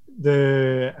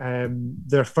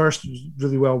first was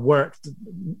really well worked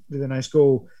with a nice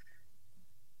goal.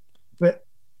 But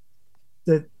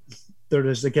there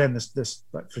is again this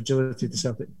like fragility to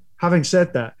Celtic. Having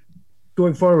said that,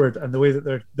 going forward and the way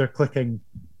that they're clicking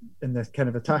in the kind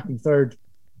of attacking third,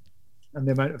 and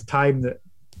the amount of time that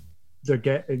they're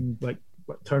getting, like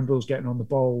what Turnbull's getting on the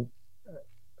ball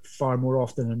far more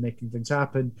often and making things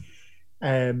happen.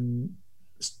 That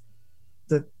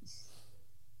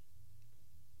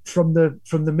from the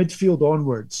midfield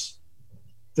onwards,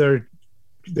 they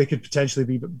could potentially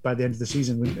be, by the end of the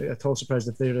season, at all surprised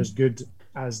if they're as good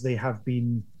as they have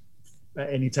been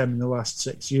at any time in the last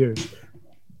 6 years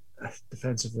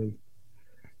defensively.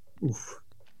 Oof.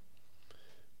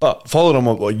 But following on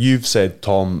what you've said,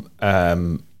 Tom,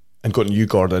 and going to you,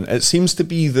 Gordon, it seems to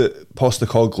be that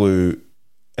Postecoglou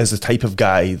is the type of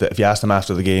guy that if you asked him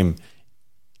after the game,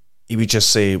 he would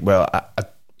just say, well,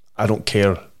 I don't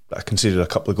care. I conceded a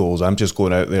couple of goals. I'm just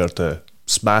going out there to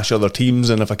smash other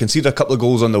teams, and if I concede a couple of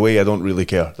goals on the way, I don't really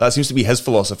care. That seems to be his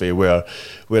philosophy,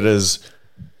 whereas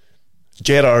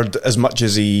Gerrard, as much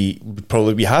as he would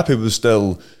probably be happy with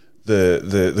still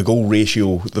the goal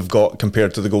ratio they've got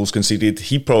compared to the goals conceded,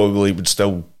 he probably would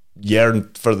still yearn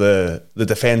for the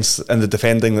defence and the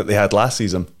defending that they had last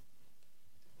season.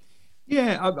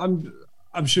 Yeah,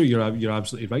 I'm sure you're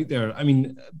absolutely right there. I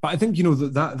mean, but I think, you know,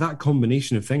 that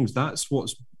combination of things, that's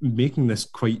what's making this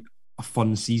quite a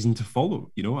fun season to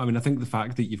follow. You know, I mean, I think the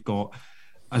fact that you've got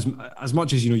as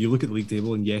much as, you know, you look at the league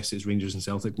table and yes, it's Rangers and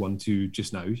Celtic 1-2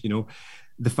 just now, you know,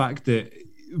 the fact that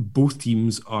both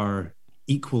teams are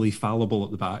equally fallible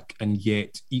at the back and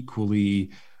yet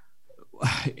equally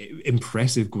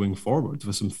impressive going forward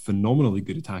with some phenomenally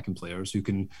good attacking players who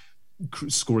can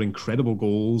score incredible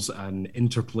goals, and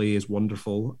interplay is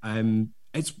wonderful.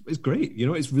 It's great, you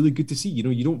know. It's really good to see. You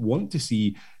know, you don't want to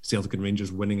see Celtic and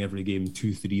Rangers winning every game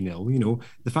 2-3-0. You know,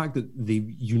 the fact that they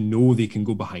can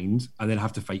go behind and then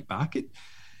have to fight back, it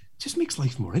just makes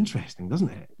life more interesting, doesn't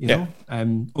it? You know.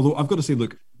 Although I've got to say,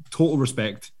 look, total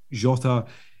respect, Jota.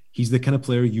 He's the kind of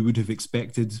player you would have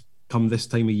expected come this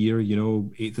time of year. You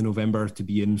know, 8th of November to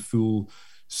be in full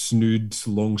snood,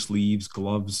 long sleeves,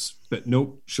 gloves, but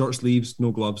no, short sleeves,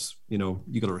 no gloves. You know,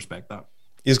 you got to respect that.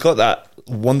 He's got that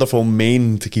wonderful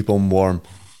mane to keep him warm.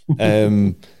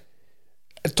 Turning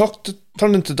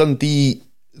to Dundee,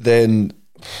 then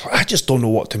I just don't know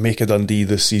what to make of Dundee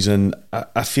this season.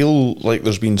 I feel like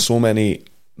there's been so many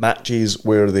matches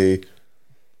where they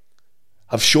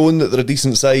have shown that they're a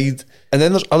decent side, and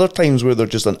then there's other times where they're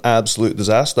just an absolute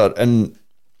disaster. And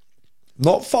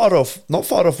not far off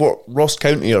what Ross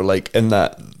County are like, in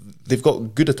that they've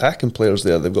got good attacking players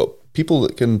there. They've got people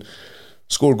that can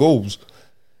score goals.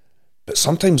 But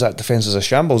sometimes that defence is a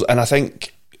shambles. And I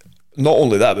think not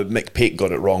only that, but Mick Pate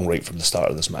got it wrong right from the start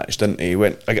of this match, didn't he? He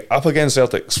went up against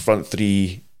Celtic's front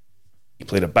three, he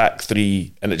played a back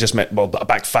three, and it just meant, well, a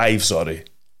back five, sorry.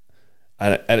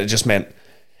 And it just meant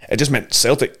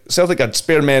Celtic had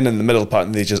spare men in the middle part,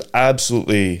 and they just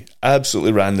absolutely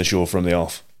ran the show from the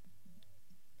off.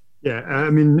 Yeah, I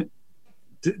mean,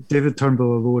 David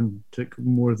Turnbull alone took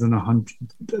more than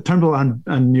 100. Turnbull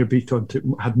and Nir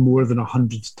Bitton had more than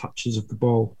 100 touches of the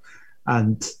ball,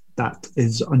 and that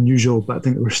is unusual. But I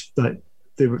think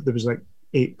there was like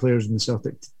 8 players in the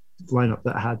Celtic lineup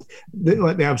that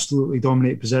they absolutely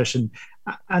dominate possession,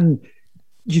 and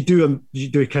you do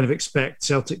kind of expect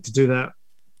Celtic to do that,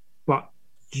 but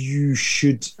you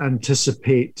should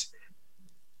anticipate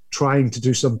trying to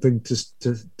do something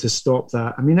to stop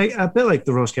that. I mean, a bit like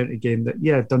the Ross County game, that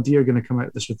Dundee are going to come out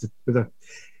of this with a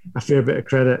fair bit of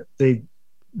credit.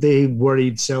 They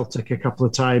worried Celtic a couple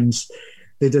of times.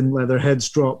 They didn't let their heads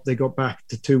drop. They got back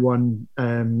to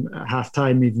 2-1 at half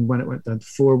time, even when it went down to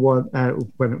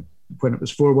 4-1. When it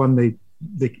was 4-1,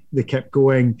 they kept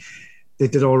going. They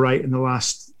did all right in the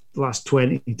last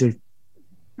 20 to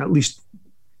at least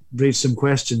raised some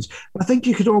questions. But I think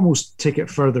you could almost take it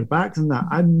further back than that.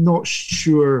 I'm not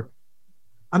sure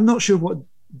what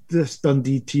this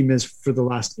Dundee team is for the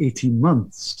last 18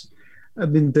 months. I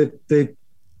mean, it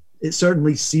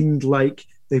certainly seemed like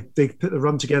they put the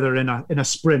run together in a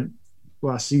sprint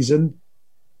last season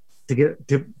to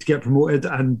get promoted,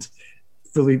 and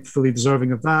fully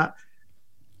deserving of that.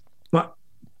 But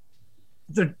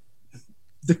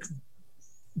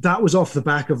that was off the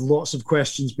back of lots of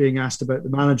questions being asked about the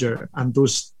manager, and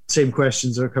those same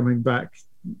questions are coming back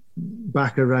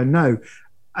around now.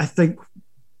 I think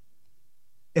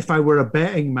if I were a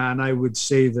betting man, I would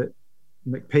say that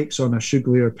McPake's on a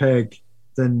sugglier peg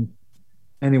than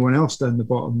anyone else down the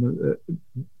bottom,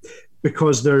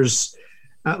 because there's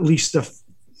at least a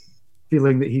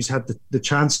feeling that he's had the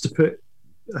chance to put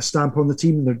a stamp on the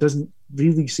team, and there doesn't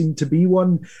really seem to be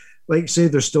one. Like say,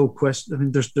 there's still question. I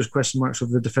mean, there's question marks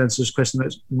over the defence. There's question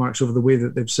marks over the way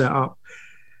that they've set up,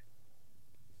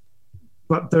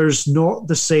 but there's not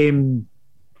the same.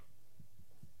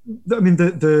 I mean,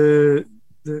 the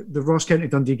Ross County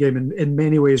Dundee game in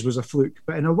many ways was a fluke,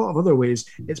 but in a lot of other ways,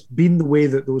 it's been the way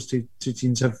that those two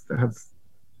teams have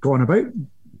gone about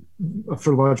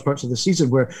for large parts of the season,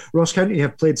 where Ross County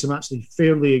have played some actually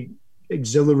fairly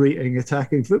exhilarating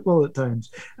attacking football at times,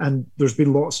 and there's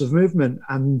been lots of movement,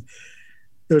 and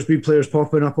there's been players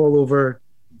popping up all over,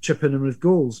 chipping in with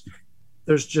goals.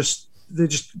 They just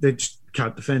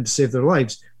can't defend to save their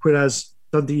lives, whereas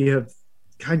Dundee have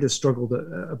kind of struggled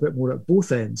a bit more at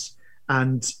both ends.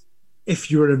 And if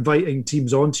you're inviting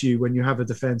teams onto you when you have a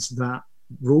defence that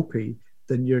ropey,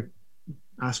 then you're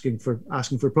asking for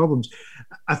problems.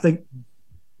 I think,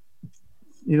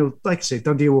 like I say,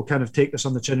 Dundee will kind of take this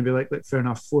on the chin and be like fair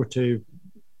enough, 4-2.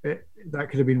 That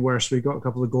could have been worse. We got a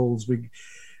couple of goals. We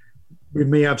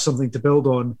may have something to build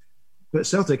on. But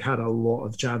Celtic had a lot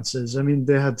of chances. I mean,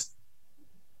 they had,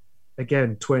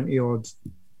 again, 20-odd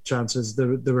chances.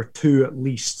 There were two at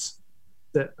least.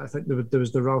 That I think there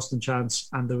was the Ralston chance,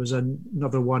 and there was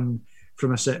another one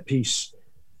from a set piece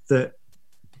that,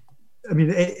 I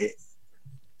mean,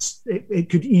 it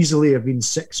could easily have been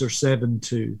 6 or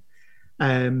 7-2.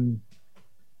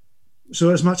 So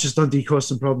as much as Dundee caused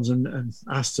some problems and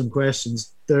asked some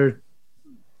questions, I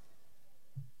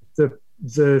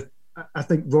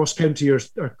think Ross County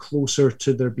are closer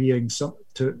to there being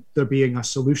a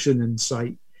solution in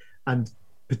sight and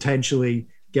potentially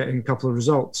getting a couple of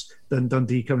results than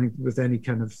Dundee coming with any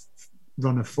kind of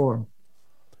run of form.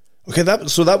 Okay,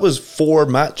 that was 4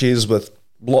 matches with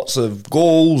lots of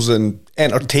goals and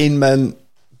entertainment,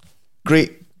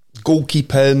 great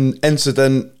goalkeeping,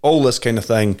 incident, all this kind of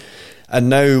thing. And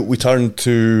now we turn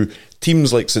to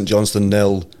teams like St Johnstone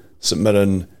 0, St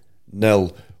Mirren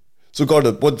 0. So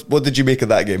Gordon, what did you make of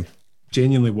that game?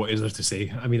 Genuinely, what is there to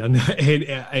say? I mean,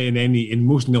 in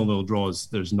most 0-0 draws,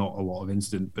 there's not a lot of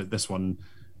incident, but this one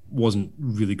wasn't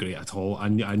really great at all.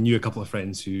 And I knew a couple of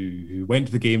friends who went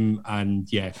to the game, and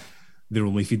yeah, their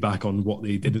only feedback on what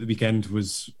they did at the weekend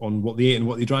was on what they ate and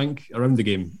what they drank around the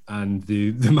game, and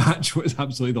the match was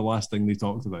absolutely the last thing they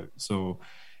talked about. So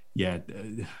yeah,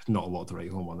 not a lot to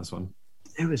write home on this one.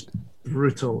 It was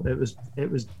brutal. It was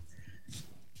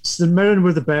St Mirren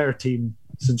were the better team.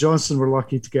 St Johnstone were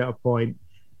lucky to get a point.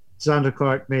 Xander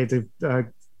Clark made a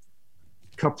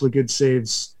couple of good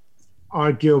saves.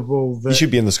 Arguable that he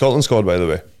should be in the Scotland squad, by the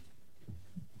way.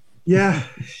 Yeah.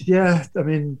 I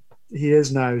mean, he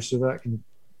is now, so that can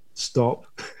stop.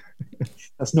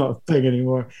 That's not a thing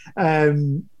anymore.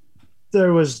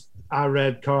 There was a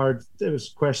red card. It was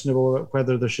questionable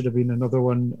whether there should have been another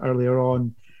one earlier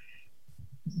on.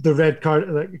 The red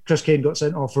card, Chris Kane got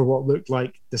sent off for what looked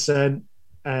like dissent.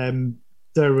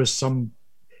 There was some,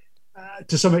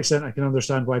 to some extent, I can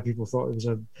understand why people thought it was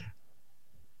a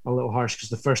little harsh, because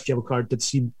the first yellow card did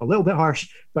seem a little bit harsh,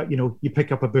 but you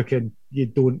pick up a booking, you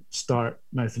don't start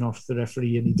mouthing off the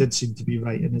referee, and he did seem to be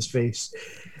right in his face.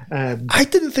 I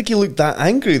didn't think he looked that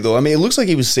angry though. I mean, it looks like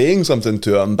he was saying something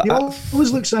to him, but he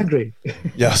always looks angry.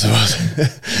 Yes, it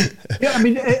was. Yeah, I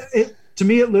mean, to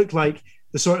me it looked like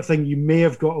the sort of thing you may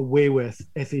have got away with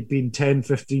if he'd been 10,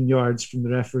 15 yards from the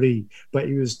referee, but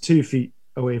he was 2 feet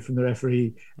away from the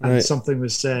referee, and right. Something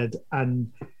was said,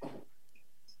 and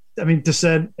I mean,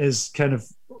 dissent is kind of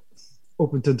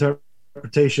open to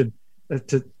interpretation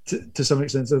to some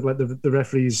extent. So, like the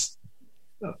referee's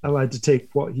allowed to take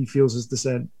what he feels is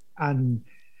dissent, and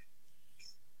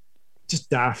just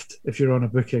daft if you're on a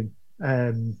booking.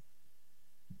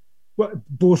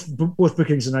 Both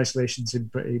bookings in isolation seem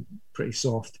pretty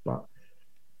soft, but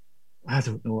I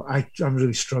don't know. I'm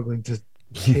really struggling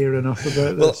care enough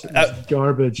about this. It's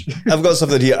garbage. I've got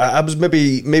something here. I was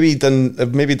maybe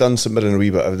done St Mirren a wee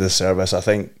bit of a disservice. I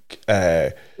think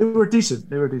they were decent.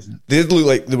 They did look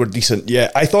like they were decent.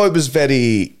 Yeah, I thought it was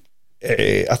very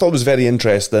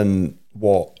interesting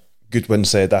what Goodwin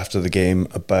said after the game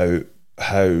about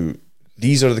how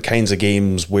these are the kinds of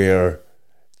games where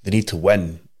they need to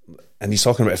win, and he's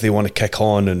talking about if they want to kick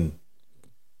on and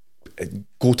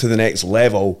go to the next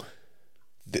level.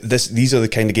 These are the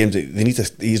kind of games that they need to.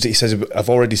 He says, "I've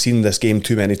already seen this game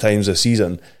too many times this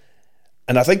season,"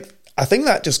 and I think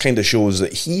that just kind of shows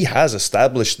that he has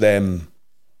established them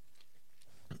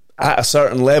at a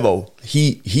certain level.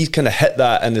 He's kind of hit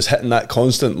that and is hitting that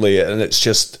constantly, and it's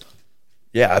just,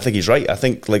 yeah, I think he's right. I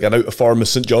think like an out of form of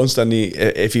St Johnstone,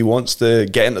 if he wants to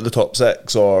get into the top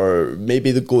six or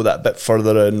maybe they go that bit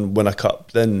further and win a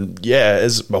cup, then yeah,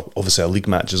 well, obviously a league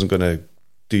match isn't going to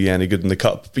do you any good in the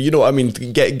cup, but you know what I mean,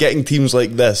 getting teams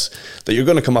like this that you're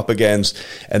going to come up against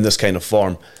in this kind of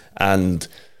form, and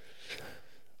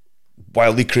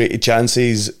while they created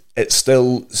chances, it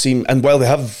still seemed, and while they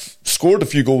have scored a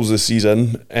few goals this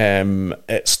season,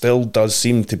 it still does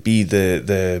seem to be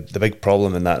the big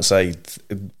problem in that side.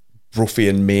 Brophy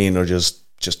and Main are just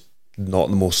not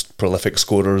the most prolific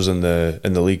scorers in the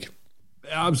league.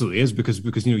 It absolutely is, because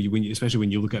you know, especially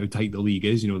when you look at how tight the league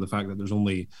is, you know, the fact that there's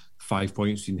only 5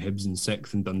 points between Hibs in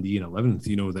 6th and Dundee in 11th,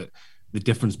 you know, that the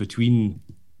difference between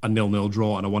a 0-0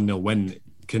 draw and a 1-0 win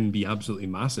can be absolutely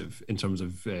massive in terms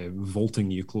of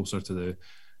vaulting you closer to the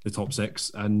top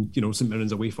 6. And you know, St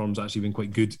Mirren's away form's actually been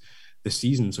quite good this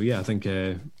season. So yeah, I think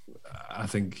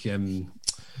Jim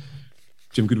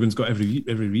Goodwin's got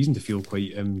every reason to feel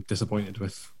quite disappointed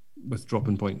with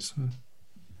dropping points.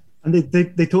 And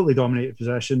they totally dominated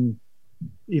possession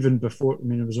even before. I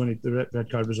mean, it was only the red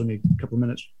card was only a couple of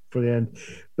minutes for the end,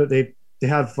 but they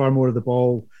had far more of the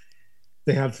ball.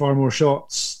 They had far more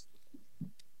shots.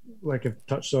 Like I've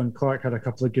touched on, Clark had a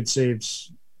couple of good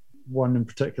saves. One in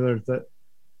particular that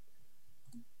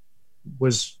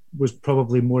was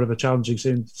probably more of a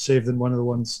challenging save than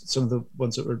some of the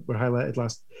ones that were highlighted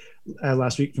last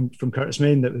week from Curtis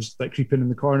Main, that was like creeping in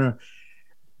the corner.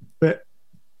 But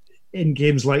in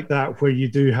games like that, where you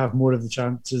do have more of the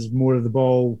chances, more of the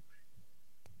ball,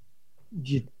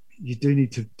 you do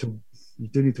need to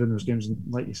win those games. And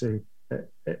like you say,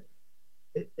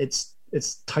 it's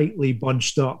tightly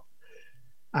bunched up.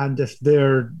 And if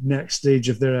their next stage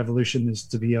of their evolution is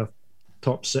to be a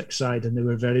top 6 side, and they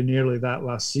were very nearly that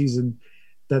last season,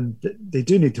 then they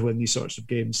do need to win these sorts of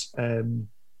games,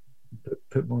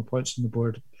 put more points on the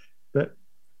board. But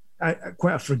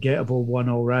quite a forgettable one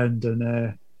all round,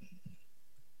 and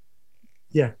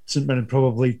yeah, St Mirren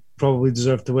probably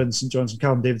deserved to win. St Johnstone.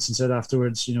 Callum Davidson said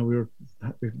afterwards, you know,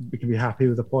 we can be happy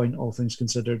with a point, all things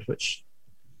considered, which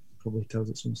probably tells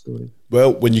its own story.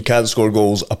 Well, when you can't score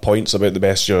goals, a point's about the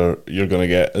best you're going to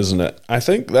get, isn't it? I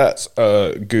think that's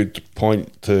a good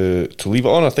point to leave it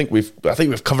on. I think we've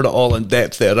covered it all in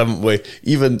depth there, haven't we?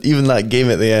 Even that game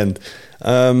at the end.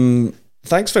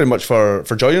 Thanks very much for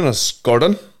joining us,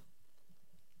 Gordon.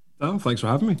 Oh, thanks for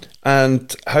having me.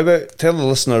 And how about tell the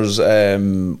listeners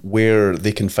where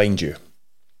they can find you?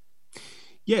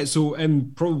 Yeah, so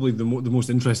probably the most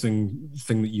interesting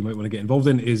thing that you might want to get involved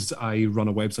in is I run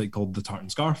a website called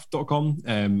thetartanscarf.com,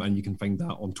 and you can find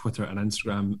that on Twitter and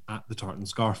Instagram at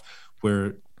thetartanscarf,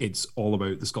 where it's all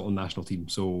about the Scotland national team.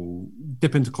 So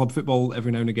dip into club football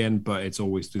every now and again, but it's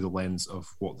always through the lens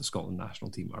of what the Scotland national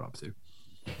team are up to.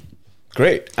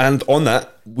 Great. And on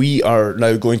that, we are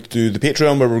now going to do the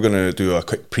Patreon, where we're going to do a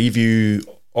quick preview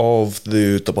of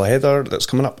the doubleheader that's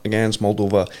coming up against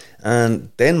Moldova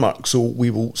and Denmark. So we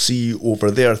will see you over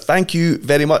there. Thank you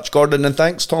very much, Gordon, and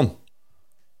thanks, Tom.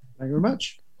 Thank you very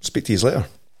much. Speak to you later.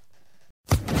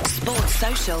 Sports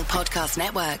Social Podcast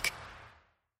Network.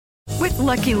 With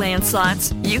Lucky Land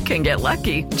Slots, you can get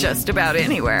lucky just about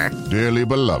anywhere. Dearly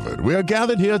beloved, we are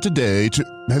gathered here today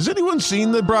to... Has anyone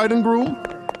seen the bride and groom?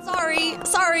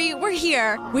 Sorry, we're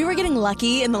here. We were getting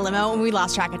lucky in the limo and we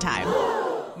lost track of time.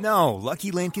 No,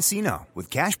 Lucky Land Casino, with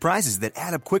cash prizes that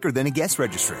add up quicker than a guest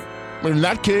registry. In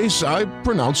that case, I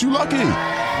pronounce you lucky.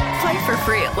 Play for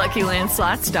free at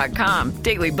LuckyLandSlots.com.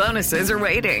 Daily bonuses are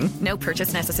waiting. No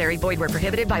purchase necessary. Void where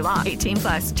prohibited by law.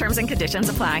 18+. Terms and conditions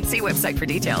apply. See website for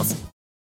details.